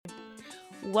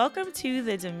Welcome to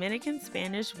the Dominican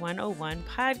Spanish 101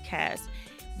 podcast.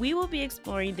 We will be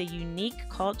exploring the unique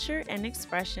culture and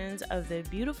expressions of the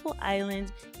beautiful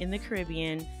island in the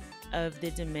Caribbean of the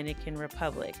Dominican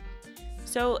Republic.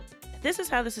 So, this is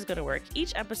how this is going to work.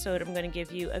 Each episode, I'm going to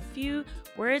give you a few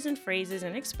words and phrases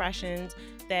and expressions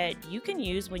that you can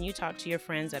use when you talk to your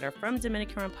friends that are from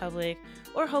Dominican Republic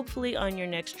or hopefully on your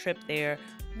next trip there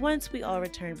once we all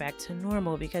return back to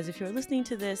normal. Because if you're listening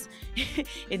to this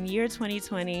in the year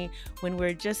 2020, when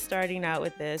we're just starting out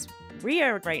with this, we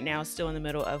are right now still in the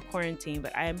middle of quarantine,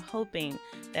 but I am hoping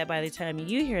that by the time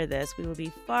you hear this, we will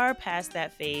be far past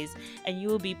that phase and you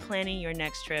will be planning your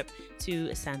next trip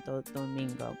to Santo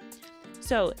Domingo.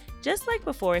 So, just like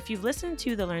before, if you've listened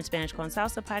to the Learn Spanish con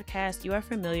Salsa podcast, you are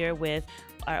familiar with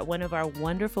one of our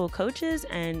wonderful coaches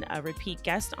and a repeat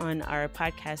guest on our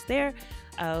podcast there.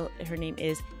 Her name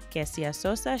is Kessia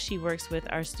Sosa. She works with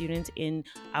our students in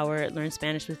our Learn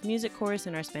Spanish with Music course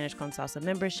and our Spanish con Salsa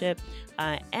membership.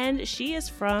 And she is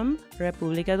from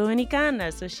República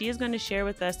Dominicana. So she is going to share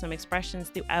with us some expressions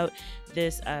throughout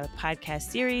this podcast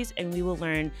series. And we will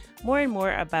learn more and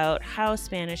more about how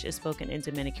Spanish is spoken in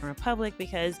Dominican Republic,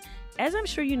 because as I'm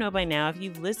sure you know by now, if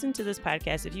you've listened to this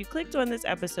podcast, if you clicked on this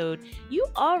episode, you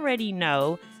already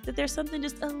know that there's something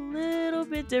just a little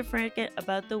bit different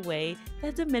about the way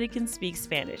that Dominicans speak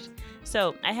Spanish.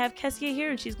 So I have Kessia here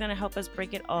and she's going to help us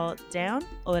break it all down.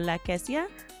 Hola, Kessia.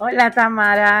 Hola,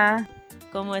 Tamara.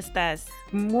 ¿Cómo estás?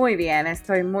 Muy bien,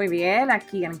 estoy muy bien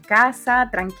aquí en casa,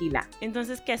 tranquila.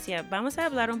 Entonces, Kessia, vamos a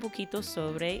hablar un poquito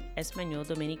sobre español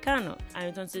dominicano.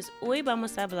 Entonces, hoy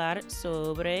vamos a hablar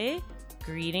sobre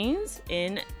greetings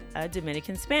in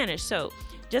Dominican Spanish. So,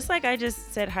 just like I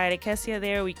just said hi to Kessia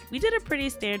there, we did a pretty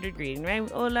standard greeting, right?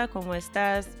 Hola, ¿cómo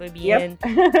estás? Muy bien,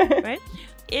 Yep. right?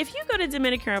 If you go to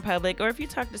Dominican Republic or if you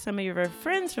talk to some of your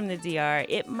friends from the DR,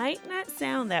 it might not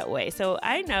sound that way. So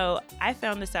I know I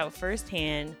found this out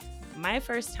firsthand. My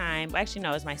first time, actually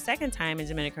no, it was my second time in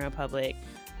Dominican Republic.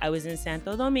 I was in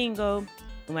Santo Domingo.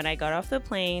 When I got off the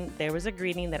plane, there was a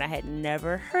greeting that I had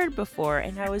never heard before,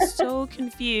 and I was so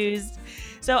confused.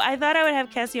 So I thought I would have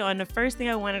Kessia on. The first thing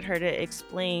I wanted her to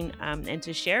explain and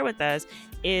to share with us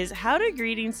is how do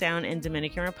greetings sound in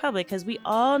Dominican Republic? Because we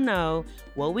all know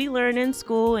what we learn in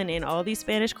school and in all these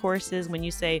Spanish courses when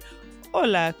you say,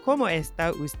 hola, ¿cómo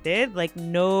está usted? Like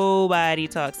nobody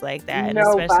talks like that, and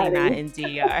especially not in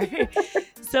DR.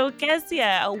 So,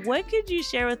 Kessia, what could you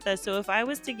share with us? So if I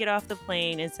was to get off the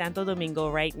plane in Santo Domingo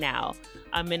right now,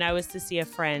 and I was to see a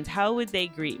friend, how would they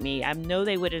greet me? I know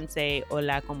they wouldn't say,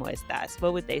 hola, ¿cómo estás?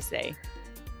 What would they say?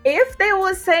 If they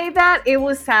would say that, it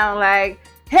would sound like,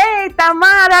 hey,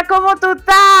 Tamara, ¿cómo tú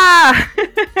estás?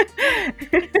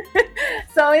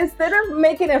 So instead of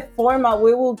making it formal,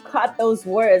 we will cut those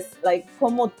words like,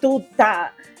 ¿cómo tú estás?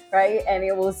 Right? And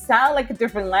it will sound like a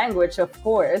different language, of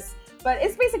course. But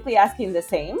it's basically asking the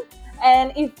same.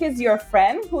 And if it's your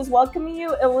friend who's welcoming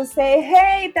you, it will say,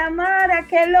 hey, Tamara,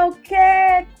 ¿qué lo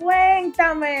que?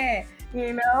 Cuéntame.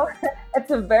 You know,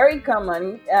 it's a very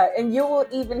common, and you will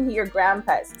even hear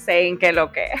grandpas saying "que lo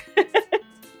que."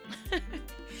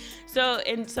 So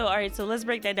all right, so let's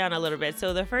break that down a little bit.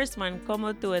 So the first one,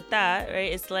 como tú estás, right?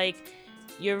 It's like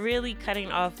you're really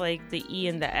cutting off like the E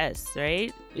and the S,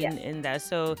 right? Yeah. In that.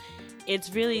 So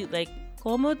it's really like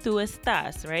como tú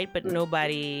estás, right? But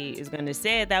nobody is going to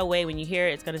say it that way. When you hear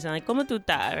it, it's going to sound like como tú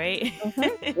estás, right?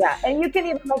 Mm-hmm. Yeah, and you can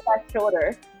even make that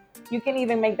shorter. You can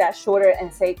even make that shorter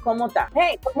and say, ¿cómo está?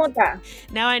 Hey, ¿cómo está?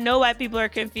 Now I know why people are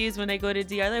confused when they go to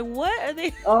DR. Like, what are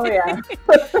they? Oh, yeah.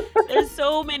 There's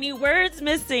so many words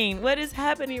missing. What is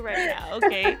happening right now?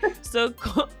 Okay, so,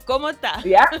 ¿cómo está?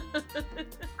 Yeah.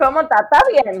 ¿Cómo está? Está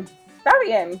bien. Está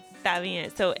bien. Está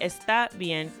bien. So, está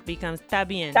bien becomes está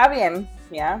bien. Está bien.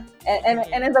 Yeah.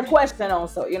 And it's a question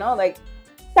also, you know, like,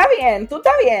 está bien, tú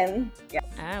está bien.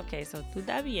 Yeah. Okay, so tú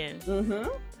está bien. Mm-hmm.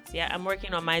 Yeah, I'm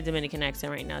working on my Dominican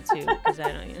accent right now too, because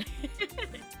I don't.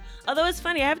 Although it's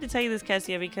funny, I have to tell you this,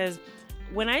 Kessia, because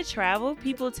when I travel,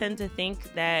 people tend to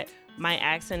think that my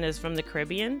accent is from the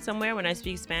Caribbean somewhere when I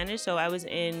speak Spanish. So I was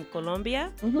in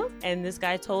Colombia, and this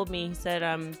guy told me, he said,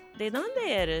 ¿de dónde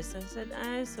eres? I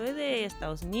said, soy de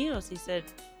Estados Unidos. He said,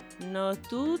 no,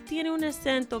 tú tienes un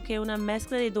acento que es una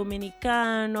mezcla de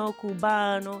dominicano,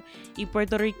 cubano y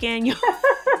puertorriqueño.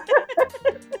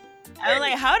 I was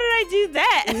like, how did I do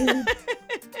that?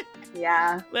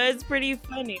 Yeah. But it's pretty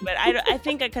funny. But I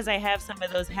think because I have some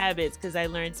of those habits because I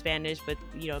learned Spanish with,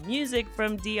 music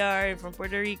from DR and from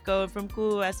Puerto Rico and from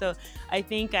Cuba. So I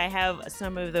think I have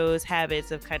some of those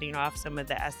habits of cutting off some of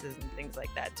the S's and things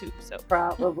like that too. So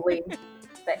Probably.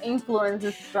 The influence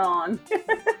is strong.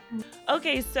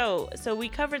 Okay, so we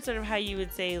covered sort of how you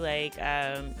would say like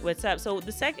what's up. So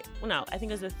the second, well, no, I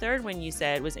think it was the third one you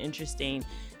said was interesting.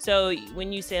 So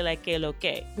when you say like que lo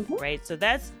que, right? So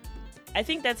that's, I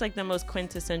think that's like the most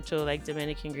quintessential like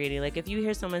Dominican greeting. Like if you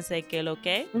hear someone say que lo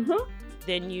que,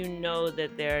 then you know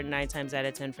that they're 9 times out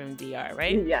of 10 from DR,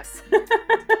 right? Yes.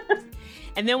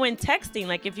 And then when texting,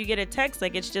 like if you get a text,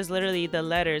 like it's just literally the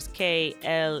letters K,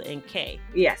 L, and K.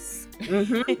 Yes.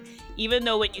 Even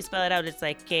though when you spell it out, it's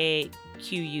like K,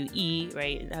 Q, U, E,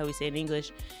 right? How we say it in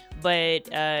English. But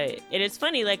it is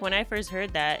funny, like when I first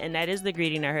heard that, and that is the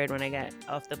greeting I heard when I got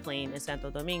off the plane in Santo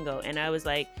Domingo. And I was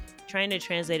like trying to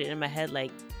translate it in my head,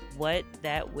 like, what,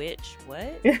 that, which,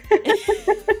 what?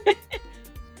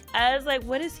 I was like,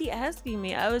 what is he asking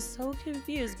me? I was so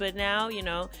confused. But now, you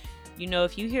know,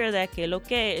 if you hear that que lo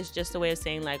que, it's just a way of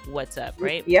saying like, what's up,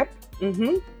 right? Yep.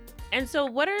 And so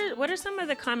what are some of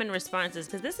the common responses?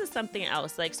 Because this is something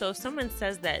else. Like, so if someone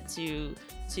says that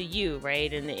to you,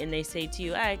 right, and they say to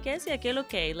you, que sea que lo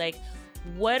que, like,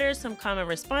 what are some common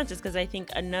responses? Because I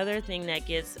think another thing that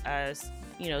gets us,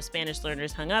 Spanish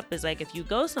learners hung up is like if you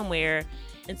go somewhere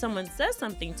and someone says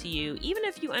something to you, even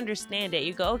if you understand it,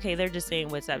 you go, okay, they're just saying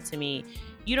what's up to me.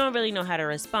 You don't really know how to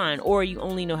respond, or you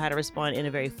only know how to respond in a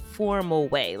very formal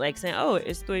way, like saying, oh,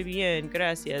 estoy bien,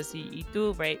 gracias, y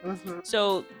tú, right?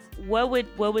 So what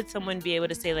would someone be able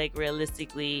to say like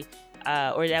realistically,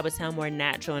 or that would sound more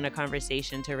natural in a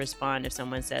conversation to respond if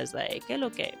someone says like, que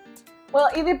lo que? Well,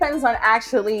 it depends on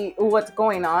actually what's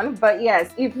going on. But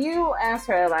yes, if you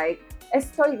answer like,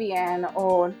 estoy bien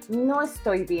or no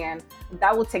estoy bien,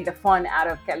 that will take the fun out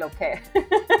of que lo que.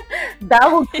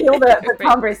 That will kill the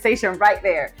conversation right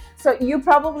there. So you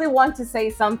probably want to say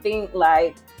something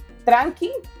like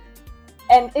tranqui,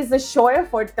 and it's a short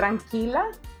for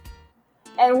tranquila.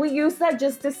 And we use that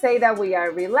just to say that we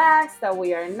are relaxed, that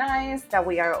we are nice, that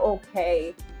we are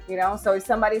okay. So if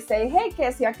somebody say, hey,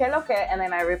 que sea que lo que, and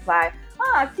then I reply,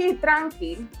 aquí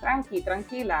tranqui,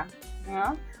 tranquila.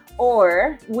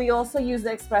 Or we also use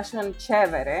the expression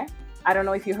chévere. I don't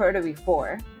know if you heard it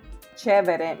before.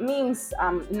 Chévere means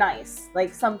nice,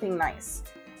 like something nice.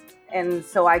 And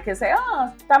so I can say,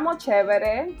 estamos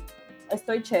chévere,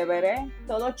 estoy chévere,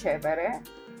 todo chévere.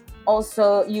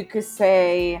 Also, you could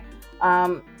say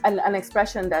an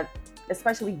expression that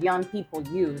especially young people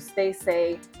use. They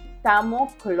say,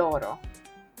 estamos cloro.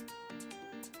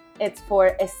 It's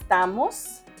for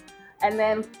estamos. And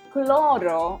then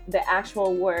cloro, the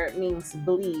actual word means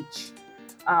bleach,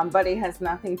 but it has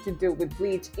nothing to do with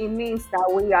bleach. It means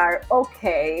that we are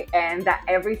okay and that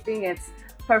everything is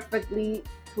perfectly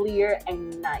clear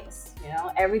and nice.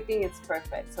 Everything is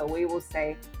perfect. So we will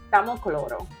say, estamos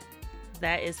cloro.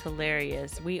 That is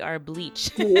hilarious. We are bleach.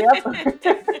 Yep.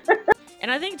 And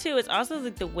I think too, it's also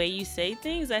like the way you say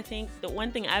things. I think the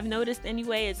one thing I've noticed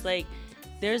anyway, it's like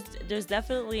there's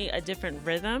definitely a different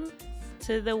rhythm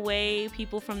to the way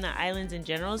people from the islands in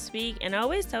general speak. And I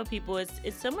always tell people it's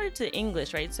similar to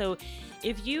English, right? So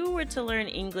if you were to learn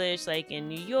English like in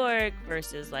New York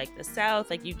versus like the South,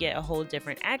 like you get a whole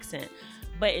different accent.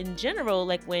 But in general,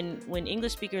 like when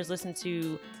English speakers listen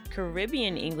to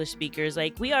Caribbean English speakers,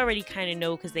 like we already kind of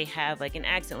know because they have like an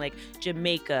accent, like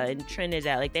Jamaica and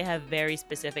Trinidad, like they have very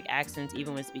specific accents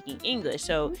even when speaking English.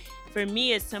 So for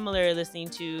me, it's similar listening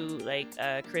to like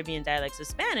Caribbean dialects of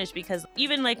Spanish, because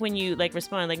even like when you like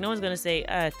respond, like no one's gonna say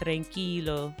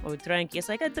tranquilo or tranqui. It's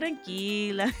like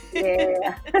tranquila.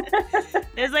 Yeah.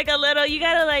 There's like a little, you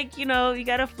gotta like, you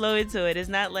gotta flow into it. It's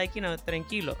not like,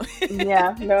 tranquilo.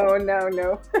 Yeah, no.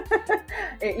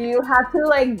 You have to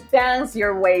like dance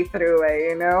your way through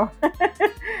it,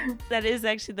 That is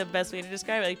actually the best way to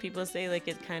describe it. Like people say like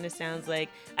it kind of sounds like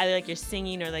either like you're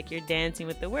singing or like you're dancing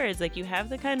with the words. Like you have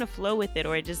to kind of flow with it,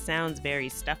 or it just sounds very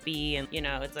stuffy, and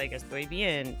it's like estoy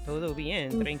bien, todo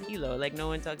bien, tranquilo. Like no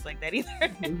one talks like that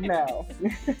either. No.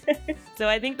 So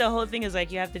I think the whole thing is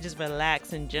like you have to just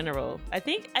relax in general. I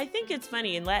think it's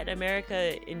funny in Latin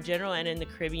America in general and in the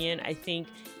Caribbean. I think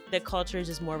the culture is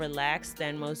just more relaxed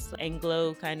than most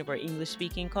Anglo kind of or English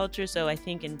speaking culture. So I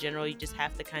think in general you just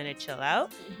have to kind of chill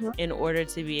out in order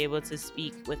to be able to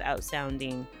speak without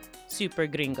sounding super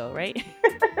gringo, right?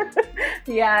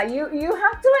 Yeah, you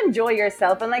have to enjoy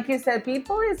yourself. And like you said,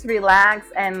 people is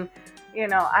relaxed, and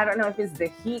I don't know if it's the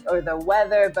heat or the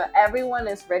weather, but everyone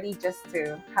is ready just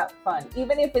to have fun.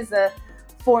 Even if it's a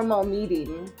formal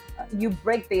meeting, you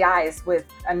break the ice with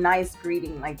a nice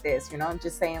greeting like this,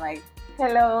 just saying like,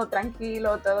 hello,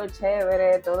 tranquilo, todo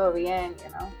chévere, todo bien,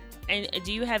 And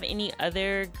do you have any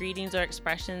other greetings or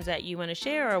expressions that you want to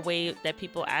share, or a way that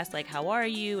people ask like "How are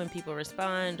you?" and people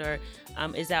respond, or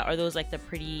are those like the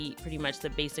pretty much the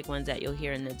basic ones that you'll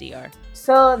hear in the DR?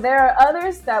 So there are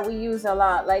others that we use a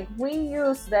lot. Like we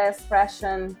use the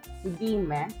expression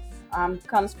 "dime,"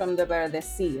 comes from the verb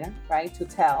decir, right? To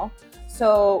tell.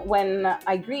 So when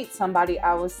I greet somebody,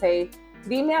 I will say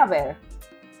 "Dime a ver,"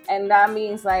 and that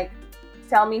means like,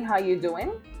 "Tell me how you're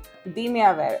doing." Dime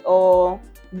a ver, or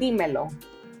dímelo.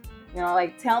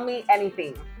 Like tell me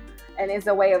anything. And it's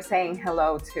a way of saying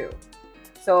hello too.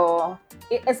 So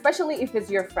especially if it's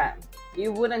your friend,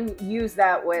 you wouldn't use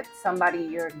that with somebody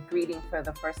you're greeting for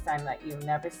the first time that you've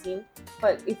never seen.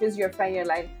 But if it's your friend, you're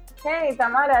like, "Hey,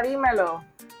 Tamara, dímelo.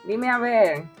 Dime a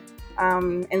ver."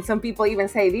 And some people even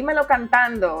say, "Dímelo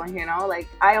cantando," like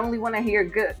I only want to hear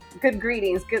good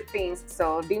greetings, good things.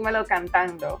 So dímelo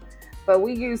cantando. But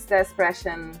we use the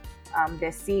expression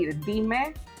decir,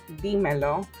 dime,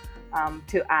 dímelo,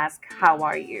 to ask, "How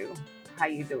are you? How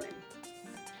you doing?"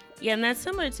 Yeah, and that's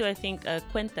similar to, I think,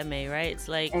 cuéntame, right? It's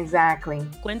like, Exactly.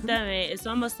 cuéntame, it's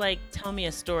almost like tell me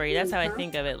a story. That's how I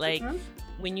think of it. Like,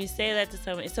 when you say that to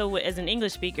someone, so as an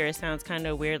English speaker, it sounds kind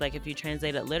of weird, like if you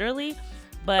translate it literally,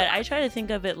 but I try to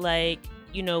think of it like,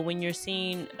 when you're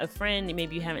seeing a friend,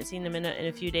 maybe you haven't seen them in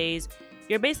a few days,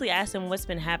 you're basically asking what's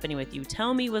been happening with you.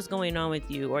 Tell me what's going on with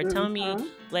you, or tell me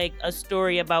like a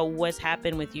story about what's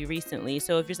happened with you recently.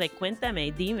 So if you're like,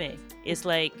 cuéntame, dime, it's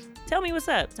like, tell me what's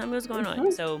up, tell me what's going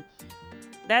on. So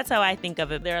that's how I think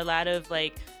of it. There are a lot of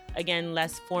like, again,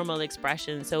 less formal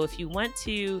expressions. So if you want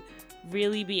to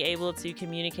really be able to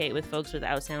communicate with folks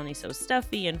without sounding so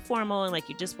stuffy and formal and like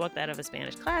you just walked out of a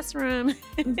Spanish classroom,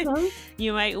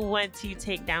 you might want to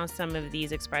take down some of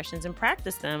these expressions and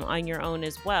practice them on your own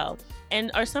as well.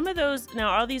 And are some of those, now,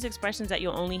 are these expressions that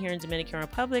you'll only hear in Dominican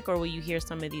Republic, or will you hear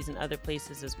some of these in other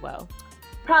places as well?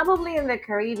 Probably in the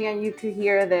Caribbean, you could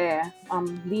hear the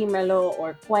dímelo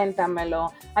or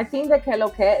cuéntamelo. I think the que lo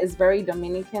que is very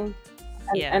Dominican.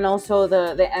 And also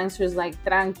the answers like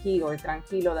tranqui or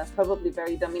tranquilo, that's probably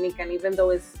very Dominican, even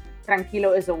though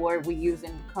tranquilo is a word we use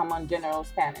in common general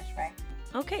Spanish, right?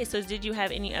 Okay, so did you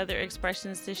have any other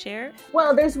expressions to share?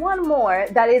 Well, there's one more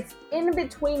that is in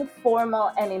between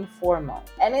formal and informal,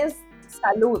 and it's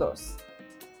saludos.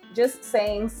 Just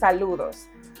saying saludos.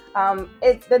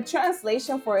 The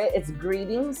translation for it is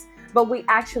greetings, but we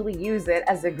actually use it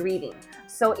as a greeting.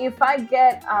 So if I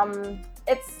get,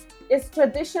 it's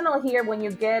traditional here when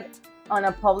you get on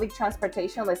a public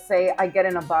transportation, let's say I get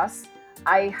in a bus,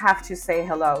 I have to say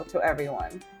hello to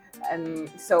everyone. And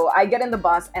so I get in the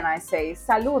bus and I say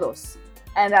saludos.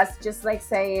 And that's just like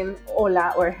saying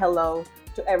hola or hello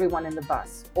to everyone in the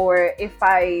bus. Or if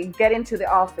I get into the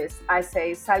office, I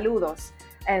say saludos.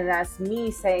 And that's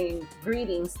me saying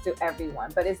greetings to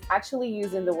everyone. But it's actually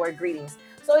using the word greetings.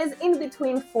 So it's in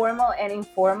between formal and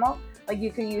informal. Like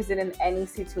you could use it in any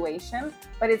situation,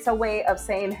 but it's a way of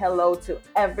saying hello to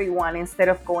everyone instead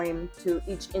of going to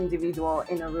each individual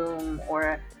in a room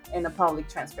or in a public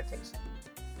transportation.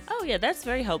 Oh yeah, that's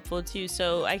very helpful too.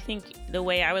 So I think the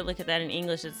way I would look at that in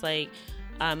English, it's like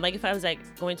if I was like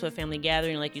going to a family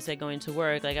gathering, like you said, going to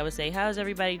work, like I would say, "How's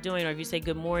everybody doing?" Or if you say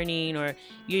good morning, or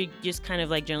you're just kind of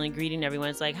like generally greeting everyone,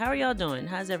 it's like, "How are y'all doing?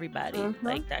 How's everybody?"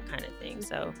 Like that kind of thing.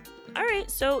 So, all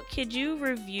right. So could you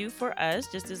review for us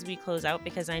just as we close out,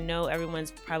 because I know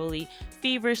everyone's probably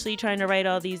feverishly trying to write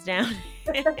all these down,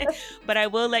 but I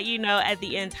will let you know at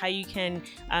the end how you can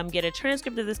get a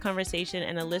transcript of this conversation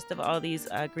and a list of all these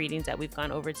greetings that we've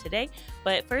gone over today.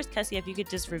 But first, Cassie, if you could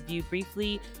just review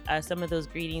briefly some of those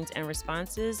greetings and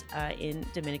responses in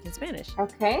Dominican Spanish.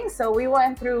 Okay, so we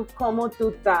went through como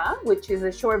tú estás, which is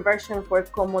a short version for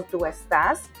como tú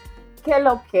estás. Que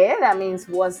lo que, that means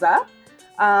what's up.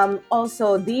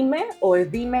 Also dime or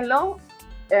dímelo,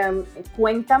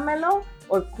 cuéntamelo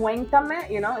or cuéntame,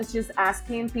 it's just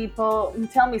asking people,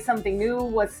 tell me something new,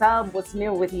 what's up, what's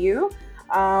new with you.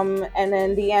 And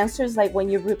then the answers, like when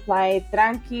you reply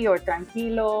tranqui or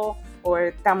tranquilo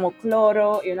or estamos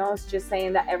claro, it's just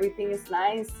saying that everything is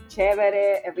nice,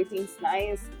 chévere, everything's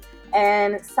nice.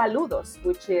 And saludos,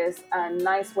 which is a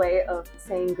nice way of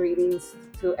saying greetings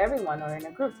to everyone or in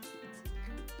a group.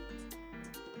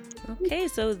 Okay,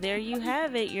 so there you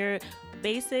have it, your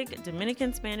basic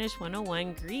Dominican Spanish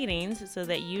 101 greetings, so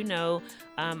that you know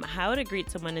how to greet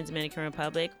someone in Dominican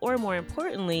Republic, or more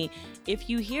importantly, if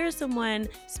you hear someone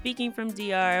speaking from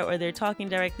DR or they're talking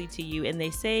directly to you and they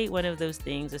say one of those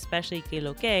things, especially que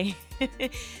lo que,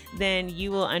 then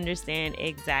you will understand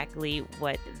exactly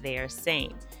what they're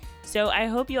saying. So I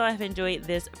hope you all have enjoyed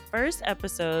this first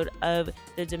episode of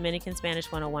the Dominican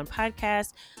Spanish 101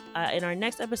 podcast. In our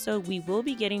next episode, we will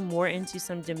be getting more into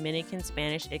some Dominican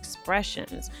Spanish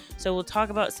expressions. So we'll talk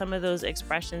about some of those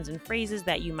expressions and phrases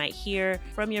that you might hear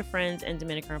from your friends in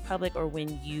Dominican Republic or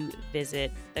when you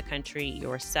visit the country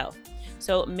yourself.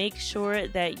 So make sure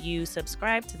that you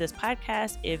subscribe to this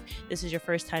podcast if this is your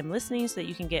first time listening so that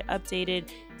you can get updated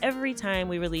every time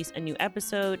we release a new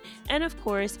episode. And of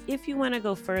course, if you want to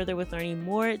go further with learning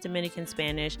more Dominican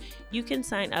Spanish, you can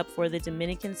sign up for the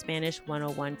Dominican Spanish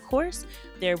 101 course.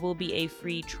 There will be a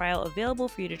free trial available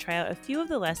for you to try out a few of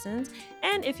the lessons.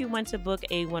 And if you want to book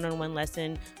a one-on-one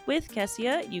lesson with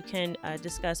Kessia, you can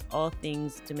discuss all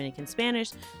things Dominican Spanish.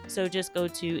 So just go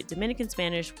to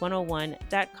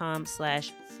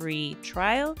DominicanSpanish101.com/free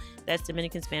trial. That's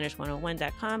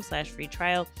DominicanSpanish101.com/free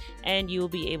trial. And you will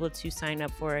be able to sign up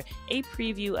for a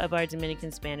preview of our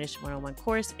Dominican Spanish 101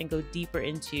 course and go deeper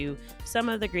into some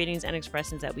of the greetings and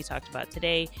expressions that we talked about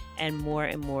today and more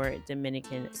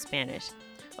Dominican Spanish.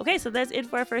 Okay, so that's it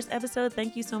for our first episode.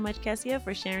 Thank you so much, Kessia,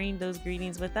 for sharing those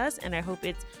greetings with us. And I hope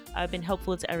it's been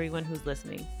helpful to everyone who's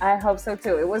listening. I hope so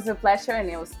too. It was a pleasure and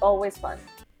it was always fun.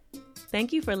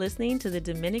 Thank you for listening to the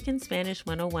Dominican Spanish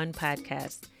 101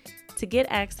 podcast. To get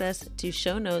access to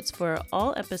show notes for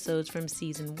all episodes from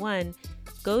season 1,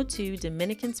 go to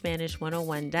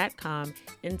DominicanSpanish101.com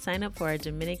and sign up for our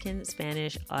Dominican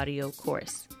Spanish audio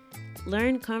course.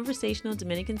 Learn conversational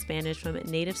Dominican Spanish from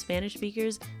native Spanish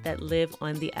speakers that live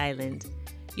on the island.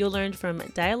 You'll learn from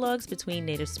dialogues between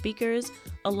native speakers,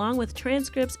 along with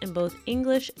transcripts in both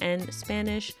English and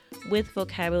Spanish with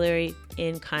vocabulary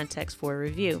in context for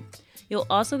review. You'll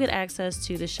also get access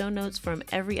to the show notes from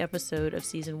every episode of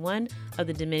Season 1 of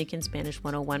the Dominican Spanish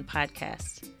 101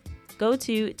 podcast. Go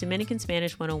to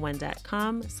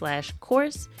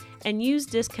DominicanSpanish101.com/course and use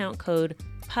discount code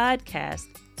PODCAST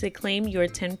to claim your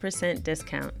 10%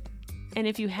 discount. And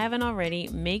if you haven't already,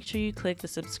 make sure you click the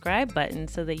subscribe button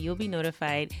so that you'll be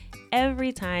notified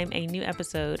every time a new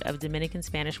episode of Dominican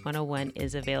Spanish 101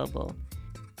 is available.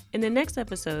 In the next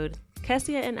episode,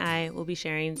 Kessia and I will be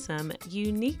sharing some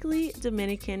uniquely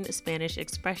Dominican Spanish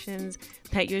expressions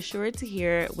that you're sure to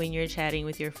hear when you're chatting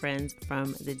with your friends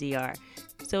from the DR.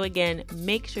 So again,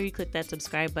 make sure you click that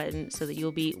subscribe button so that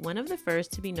you'll be one of the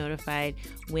first to be notified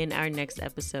when our next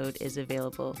episode is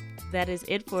available. That is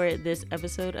it for this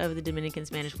episode of the Dominican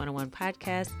Spanish 101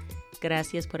 podcast.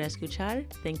 Gracias por escuchar.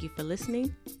 Thank you for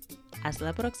listening. Hasta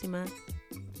la próxima.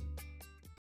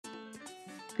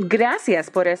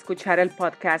 Gracias por escuchar el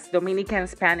podcast Dominican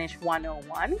Spanish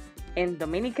 101 en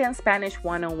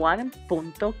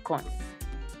DominicanSpanish101.com.